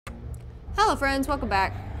Hello friends, welcome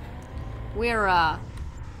back. We're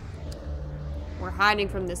hiding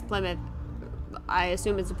from this Plymouth. I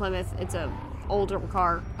assume it's a Plymouth. It's a older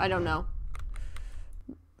car. I don't know.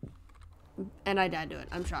 And I died to it.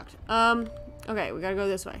 I'm shocked. Okay, we gotta go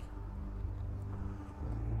this way.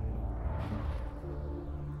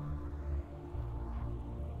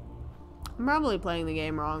 I'm probably playing the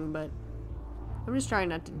game wrong, but I'm just trying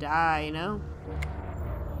not to die, you know?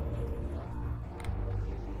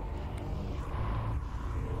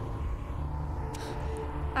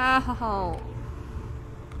 Ow.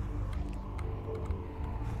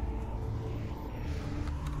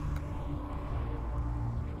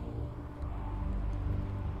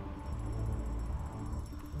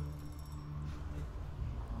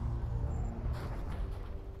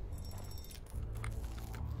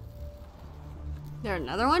 There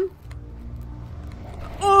another one?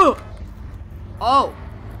 Oh! Oh!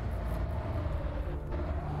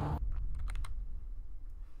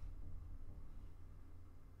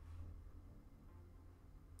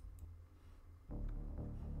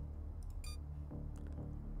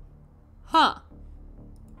 Huh.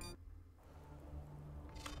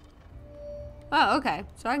 Oh, okay.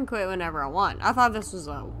 So I can quit whenever I want. I thought this was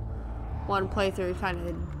a one playthrough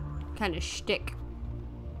kind of shtick.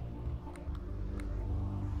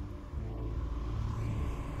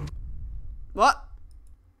 What?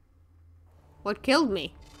 What killed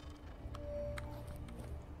me?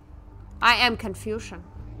 I am confusion.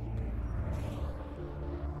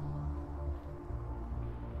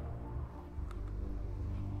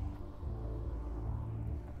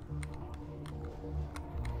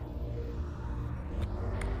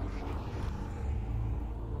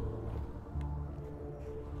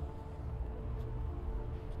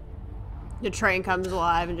 The train comes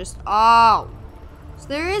alive and just... Oh! So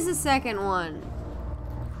there is a second one.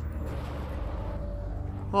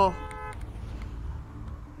 Oh.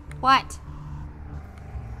 What?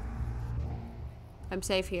 I'm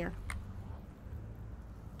safe here.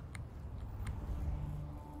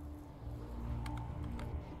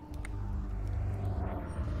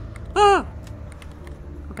 Ah!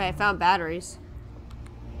 Okay, I found batteries.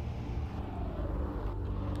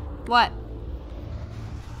 What?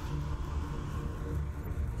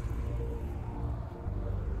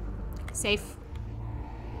 Safe.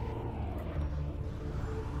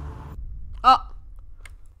 Oh!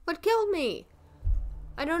 What killed me?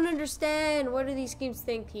 I don't understand. What do these schemes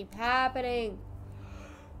think keep happening?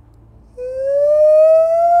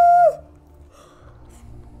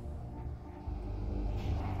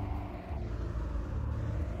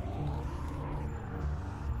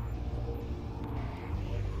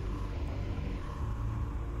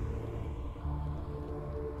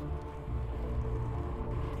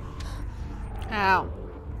 Ow.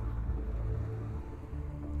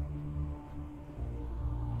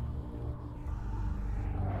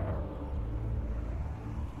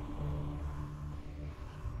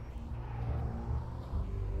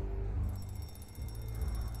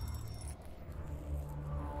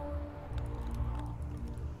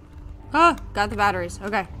 Ah, got the batteries.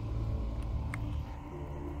 Okay.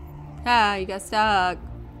 Ah, you got stuck.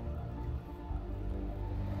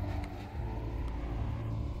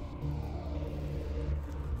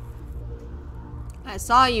 I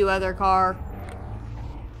saw you, other car.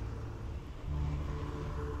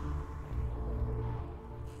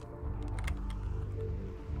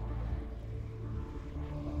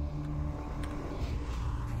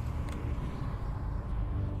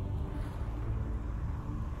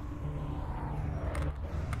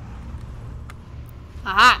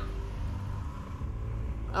 Aha!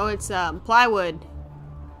 Oh, it's plywood.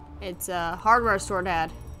 It's a hardware store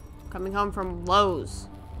dad. Coming home from Lowe's.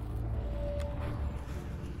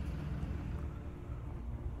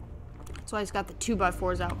 That's why he's got the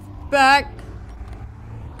 2x4s out back.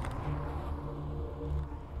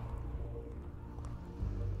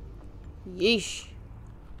 Yeesh.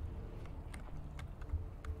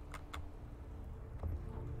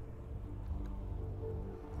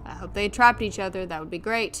 I hope they trapped each other. That would be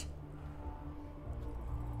great.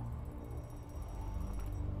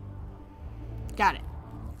 Got it.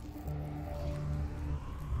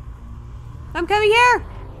 I'm coming here.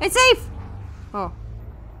 It's safe. Oh.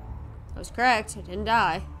 I was correct. I didn't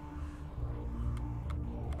die.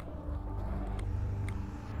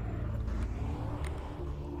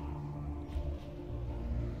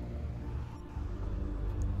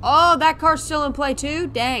 Oh, that car's still in play too?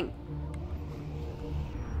 Dang.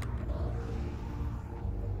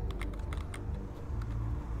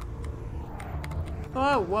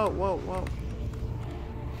 Whoa, whoa, whoa, whoa.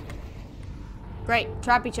 Great.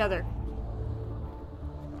 Trap each other.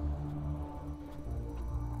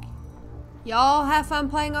 Y'all have fun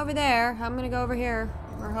playing over there. I'm gonna go over here.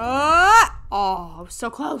 Oh, I was so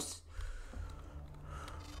close.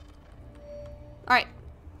 Alright.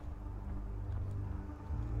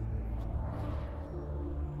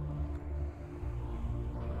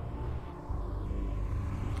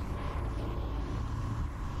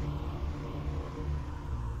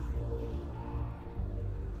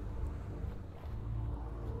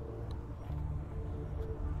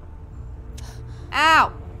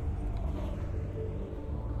 Ow!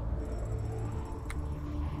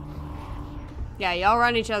 Yeah, y'all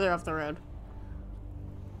run each other off the road.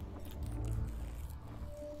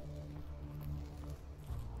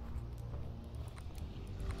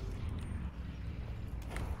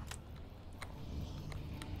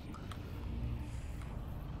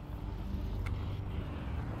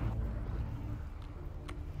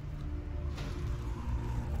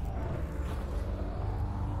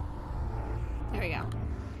 There we go.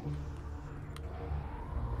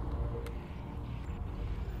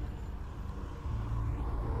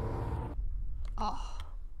 Oh.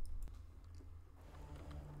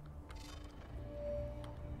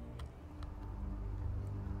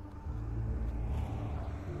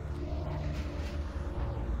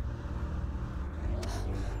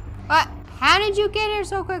 What? How did you get here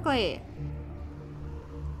so quickly?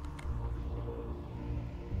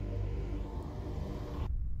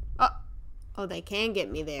 Oh, they can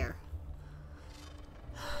get me there.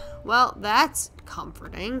 Well, that's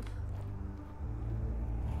comforting.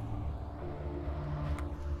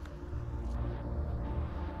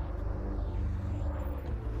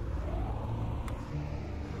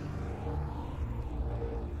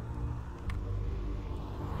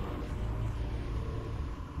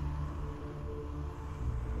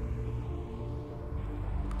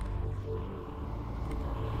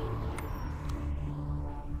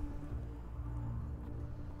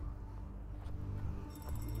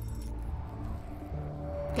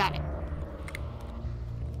 Got it.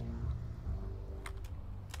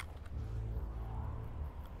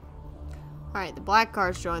 Alright, the black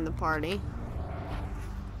cars joined the party.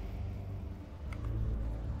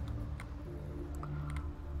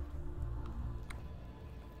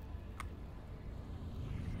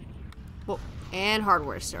 Whoa, and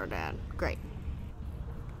hardware store dad. Great.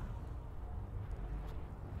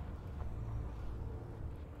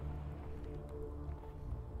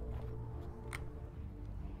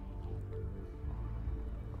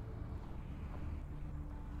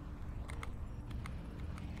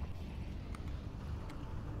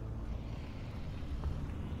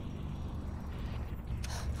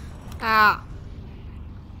 Ah.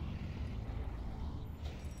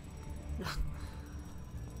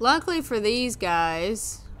 Luckily for these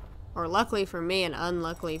guys, or luckily for me and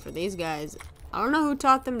unluckily for these guys, I don't know who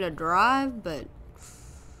taught them to drive, but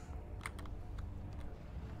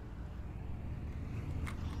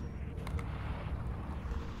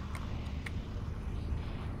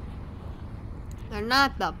they're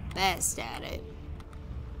not the best at it.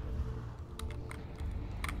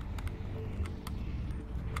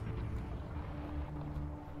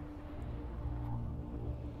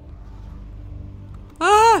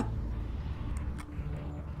 Ah!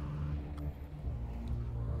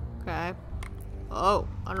 Okay. Oh,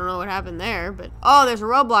 I don't know what happened there, but oh, there's a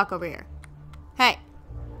roadblock over here. Hey.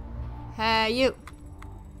 Hey, you.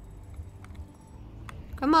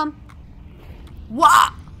 Come on. Wah!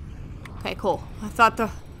 Okay, cool. I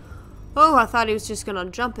thought he was just gonna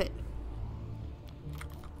jump it.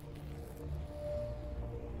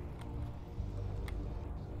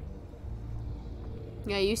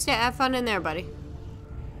 Yeah, you stay, have fun in there, buddy.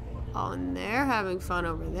 Oh, and they're having fun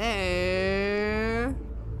over there.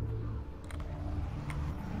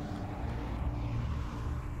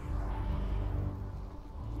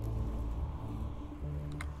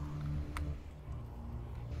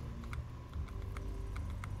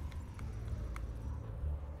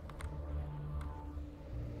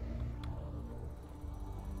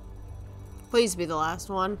 Please be the last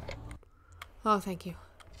one. Oh, thank you.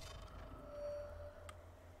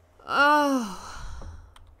 Oh.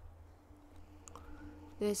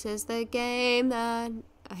 This is the game that...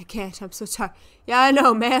 I can't, I'm so tired. Yeah, I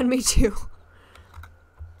know, man, me too.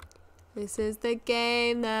 This is the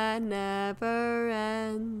game that never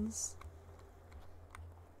ends.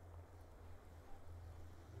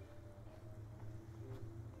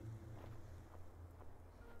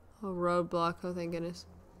 Oh, roadblock, oh thank goodness.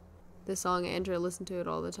 This song, Andrea listened to it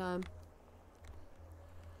all the time.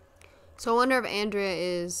 So I wonder if Andrea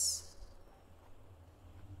is...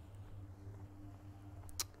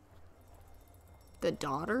 the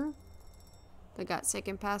daughter that got sick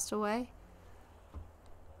and passed away?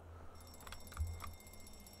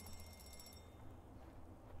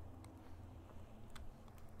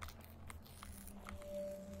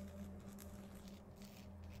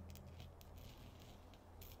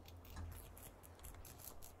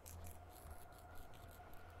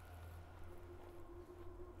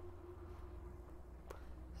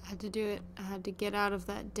 to do it. I had to get out of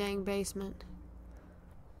that dang basement.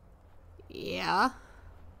 Yeah.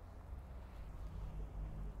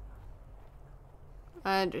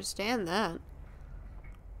 I understand that.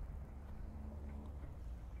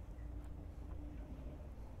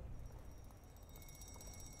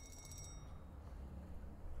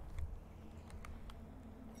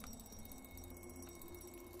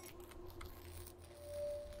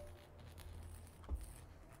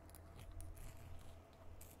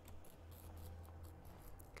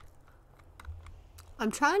 I'm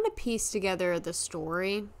trying to piece together the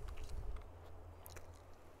story.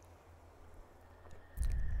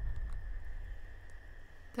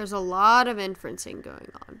 There's a lot of inferencing going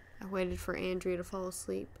on. I waited for Andrea to fall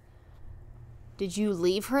asleep. Did you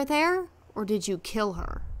leave her there, or did you kill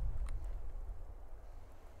her?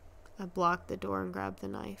 I blocked the door and grabbed the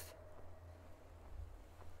knife.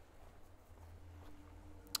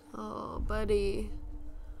 Oh, buddy.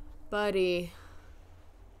 Buddy.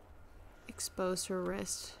 Exposed her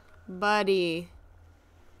wrist. Buddy.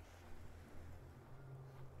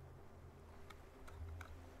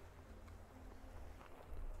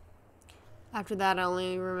 After that, I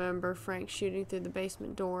only remember Frank shooting through the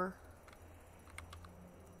basement door.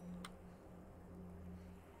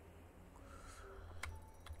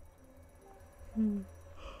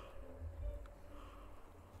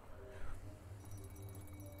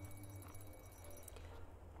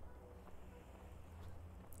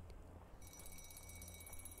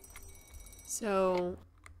 So,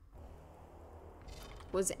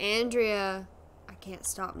 was Andrea... I can't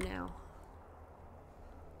stop now.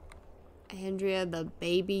 Andrea the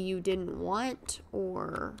baby you didn't want,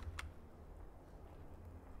 or...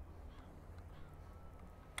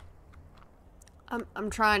 I'm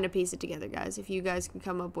trying to piece it together, guys. If you guys can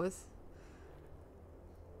come up with...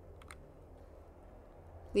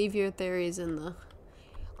 Leave your theories in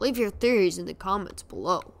the comments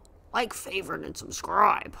below. Like, favorite, and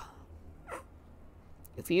subscribe.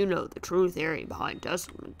 If you know the true theory behind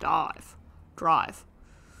Decimate Drive.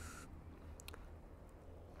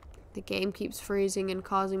 The game keeps freezing and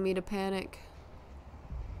causing me to panic.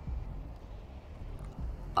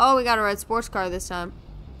 Oh, we got a red sports car this time.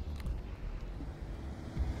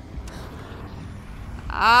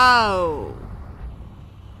 Oh.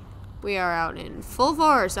 We are out in full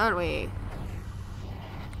force, aren't we?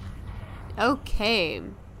 Okay.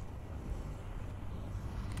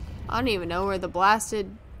 I don't even know where the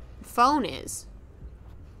blasted phone is.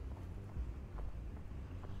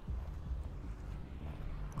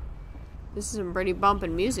 This is some pretty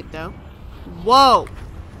bumping music, though. Whoa!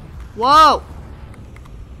 Whoa!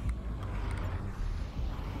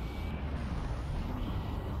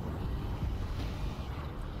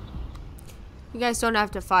 You guys don't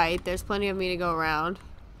have to fight. There's plenty of me to go around.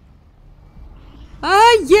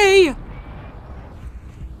 Ah, yay!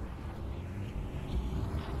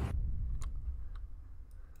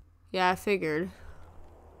 Yeah, I figured.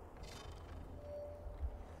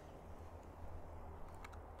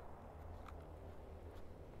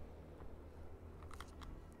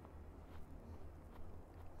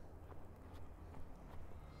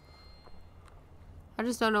 I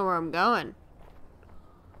just don't know where I'm going.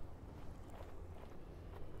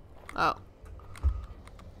 Oh.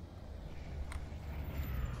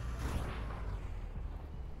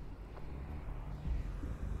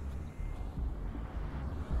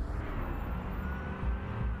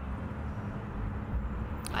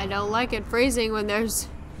 I don't like it freezing when there's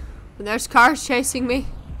cars chasing me.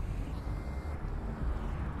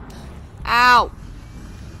 Ow!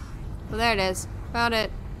 Well, there it is. Found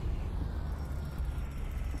it.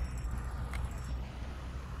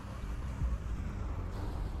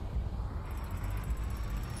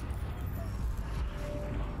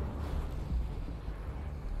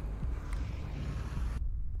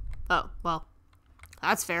 Oh, well,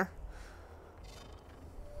 that's fair.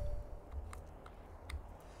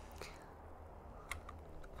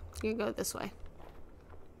 You go this way.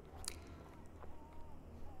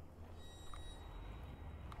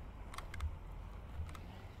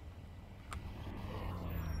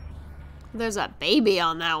 There's a baby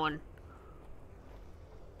on that one.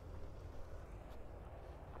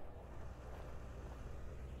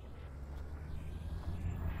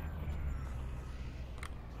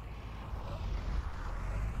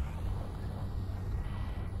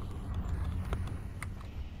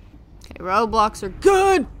 Okay, roadblocks are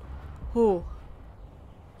good. Oh.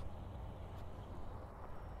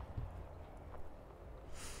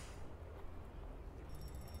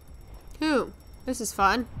 Ooh, this is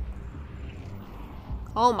fun.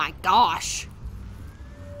 Oh my gosh.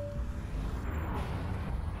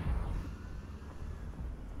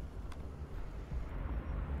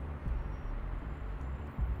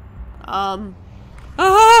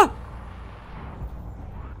 Ah!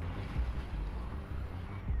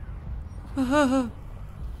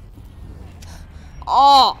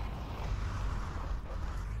 Oh!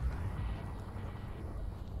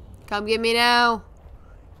 Come get me now.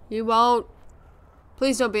 You won't.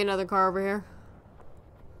 Please don't be another car over here.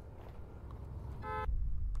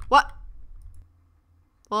 What?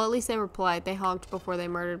 Well, at least they were polite. They honked before they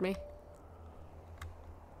murdered me.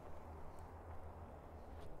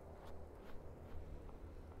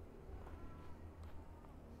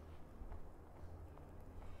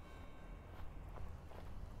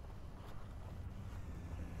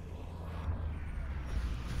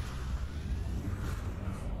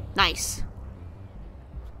 Nice.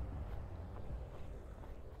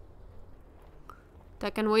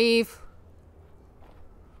 Duck and weave.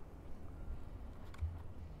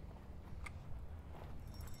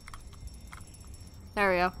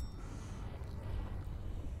 There we go.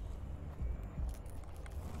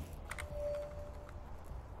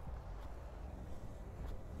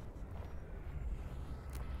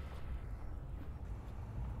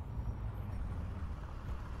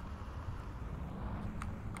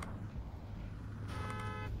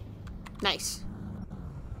 Nice.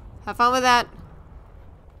 Have fun with that.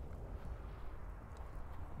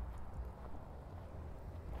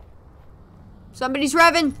 Somebody's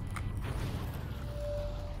revving.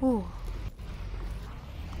 Ooh.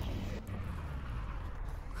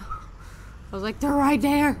 I was like, they're right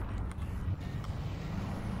there.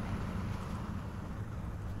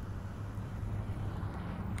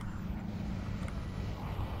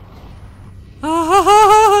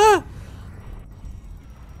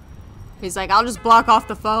 He's like, I'll just block off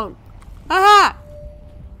the phone. Aha!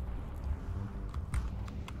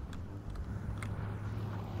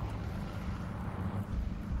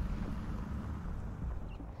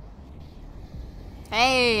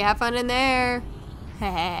 Hey, have fun in there.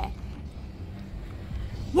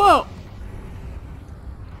 Whoa!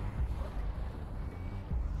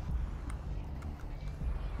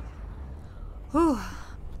 Whew.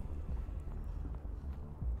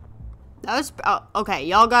 That was, oh, okay,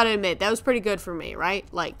 y'all gotta admit, that was pretty good for me, right?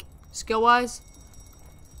 Like, skill-wise?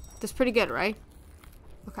 That's pretty good, right?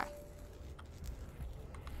 Okay.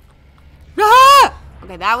 Ah!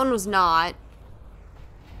 Okay, that one was not.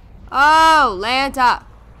 Oh, Lanta.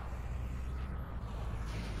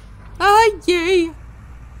 Oh, yay.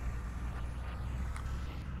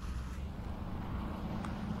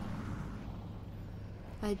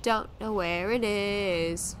 I don't know where it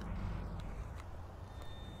is.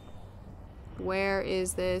 Where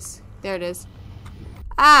is this? There it is.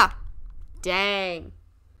 Ah! Dang.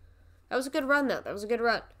 That was a good run, though. That was a good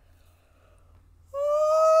run.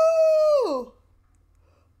 Ooh!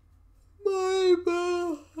 My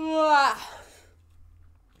ah.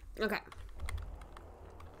 Okay.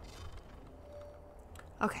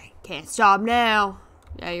 Okay, can't stop now.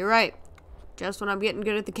 Yeah, you're right. Just when I'm getting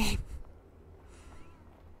good at the game.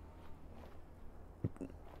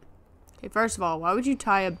 Okay, first of all, why would you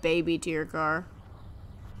tie a baby to your car?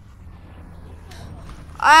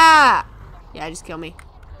 Ah! Yeah, just kill me.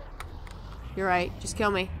 You're right, just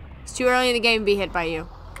kill me. It's too early in the game to be hit by you.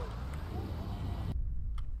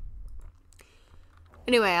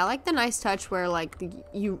 Anyway, I like the nice touch where, like,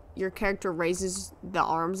 your character raises the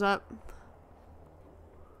arms up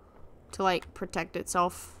to, like, protect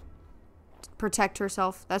itself. Protect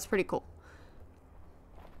herself. That's pretty cool.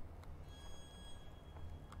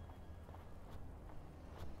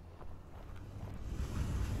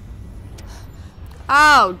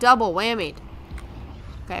 Oh, double whammied.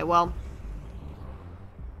 Okay, well.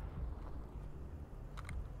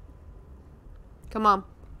 Come on.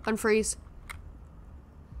 Unfreeze.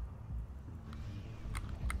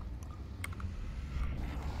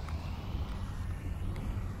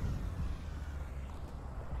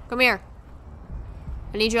 Come here.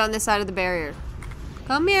 I need you on this side of the barrier.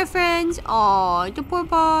 Come here, friends. Aw, the poor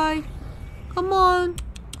boy. Come on.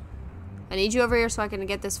 I need you over here so I can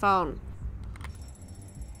get this phone.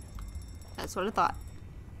 That's what I thought.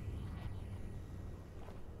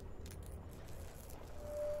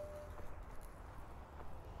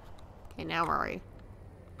 Okay, now where are you?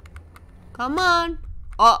 Come on.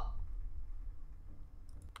 Oh.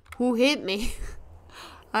 Who hit me?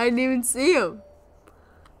 I didn't even see him.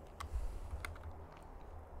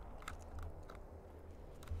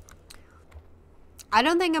 I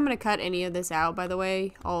don't think I'm going to cut any of this out, by the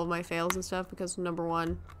way. All of my fails and stuff, because number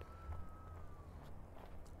one,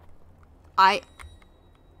 I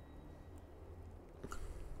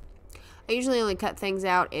usually only cut things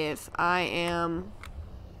out if I am,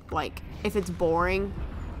 like, if it's boring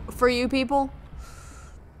for you people.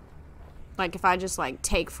 Like, if I just, like,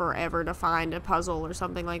 take forever to find a puzzle or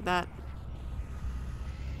something like that.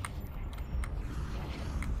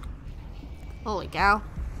 Holy cow.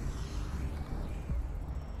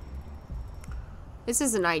 This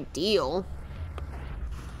isn't ideal.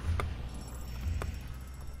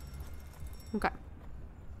 Okay.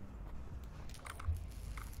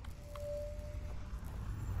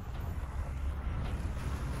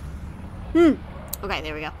 Okay,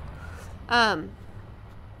 there we go.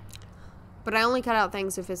 But I only cut out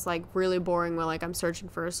things if it's like really boring where like I'm searching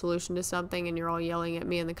for a solution to something and you're all yelling at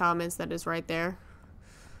me in the comments that is right there.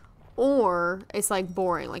 Or it's like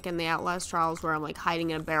boring, like in the Outlast Trials where I'm like hiding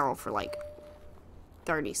in a barrel for like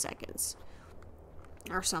 30 seconds.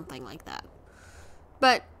 Or something like that.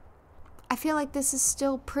 But I feel like this is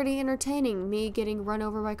still pretty entertaining, me getting run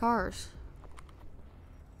over by cars.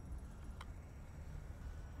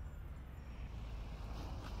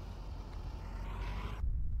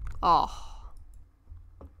 Oh.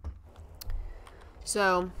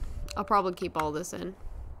 So, I'll probably keep all this in.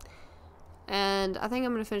 And I think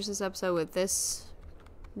I'm going to finish this episode with this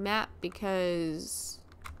map because,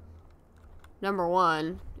 number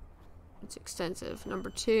one, it's extensive. Number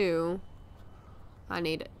two, I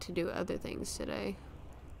need to do other things today.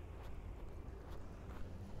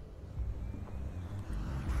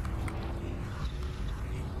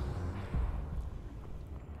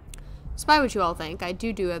 Despite what you all think, I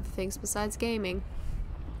do other things besides gaming.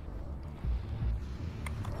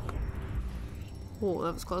 Oh,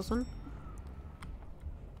 that was a close one.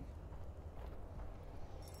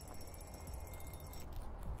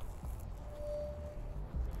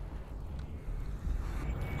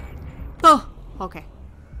 Oh, okay.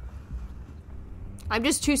 I'm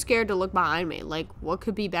just too scared to look behind me. Like, what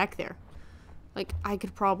could be back there? Like, I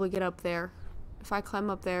could probably get up there. If I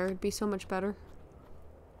climb up there, it'd be so much better.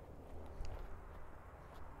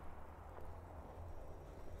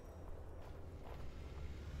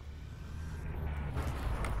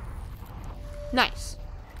 Nice.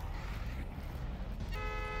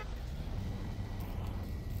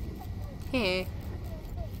 Hey.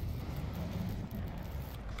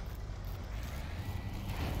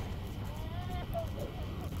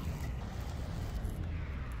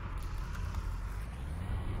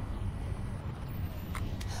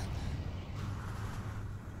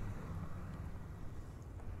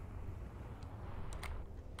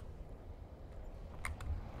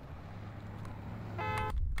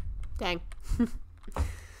 Dang.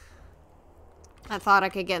 I thought I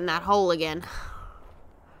could get in that hole again.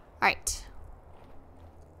 Alright.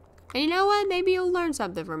 And you know what? Maybe you'll learn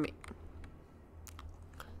something from me.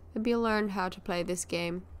 Maybe you'll learn how to play this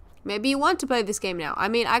game. Maybe you want to play this game now. I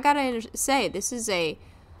mean, I gotta say, this is a,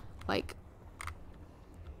 like,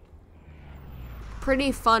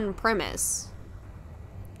 pretty fun premise.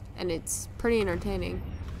 And it's pretty entertaining.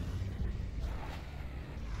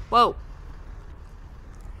 Whoa.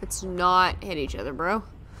 Let's not hit each other, bro.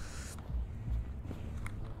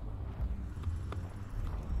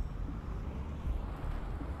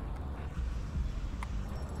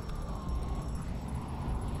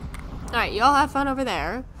 Alright, y'all have fun over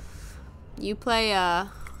there. You play,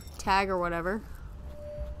 tag or whatever.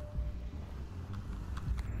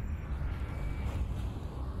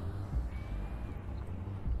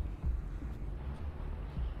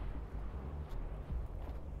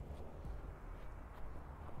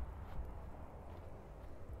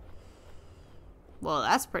 Well,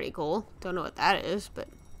 that's pretty cool. Don't know what that is, but...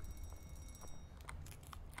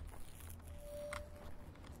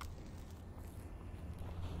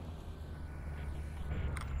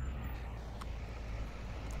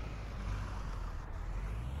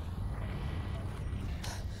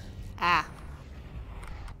 Ah.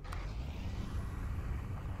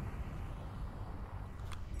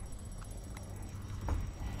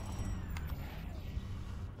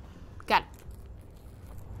 Got it.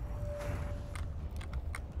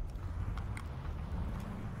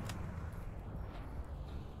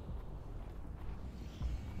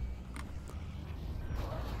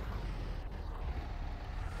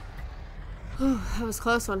 That was a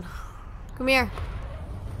close one. Come here.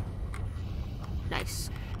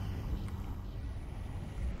 Nice.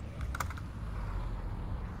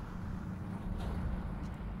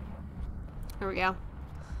 There we go.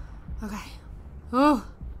 Okay. Oh.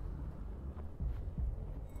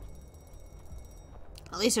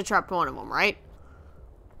 At least I trapped one of them, right?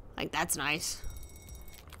 Like, that's nice.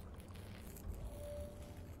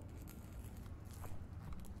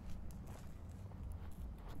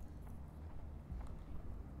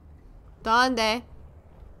 ¿Dónde?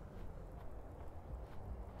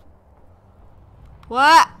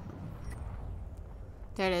 What?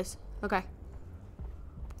 There it is. Okay.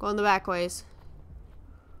 Going the back ways.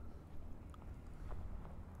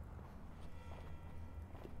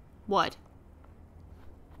 What?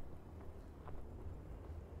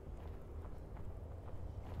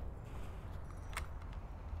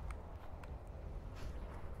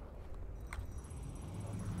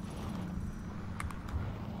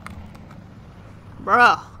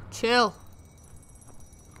 Bruh, chill.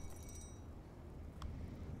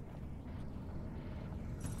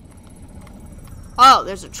 Oh,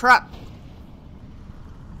 there's a truck.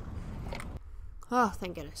 Oh,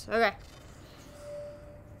 thank goodness. Okay.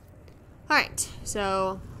 Alright,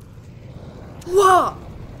 so... Whoa!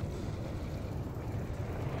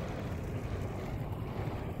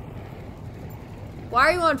 Why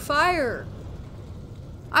are you on fire?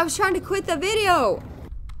 I was trying to quit the video!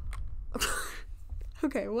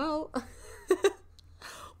 Okay, well...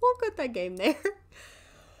 we'll quit that game there.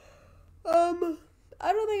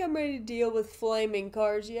 I don't think I'm ready to deal with flaming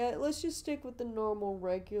cars yet. Let's just stick with the normal,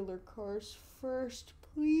 regular cars first,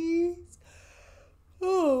 please.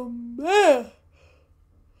 Oh, man.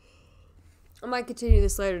 I might continue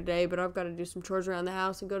this later today, but I've got to do some chores around the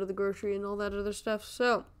house and go to the grocery and all that other stuff.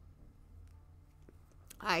 So,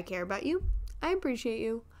 I care about you. I appreciate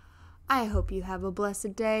you. I hope you have a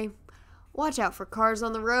blessed day. Watch out for cars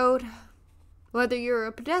on the road. Whether you're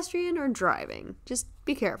a pedestrian or driving, just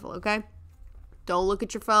be careful, okay? Don't look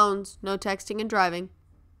at your phones. No texting and driving.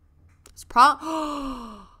 It's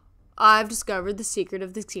I've discovered the secret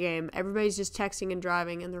of this game. Everybody's just texting and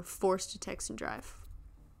driving, and they're forced to text and drive.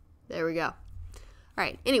 There we go.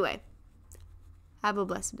 Alright, anyway. Have a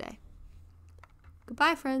blessed day.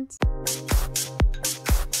 Goodbye, friends.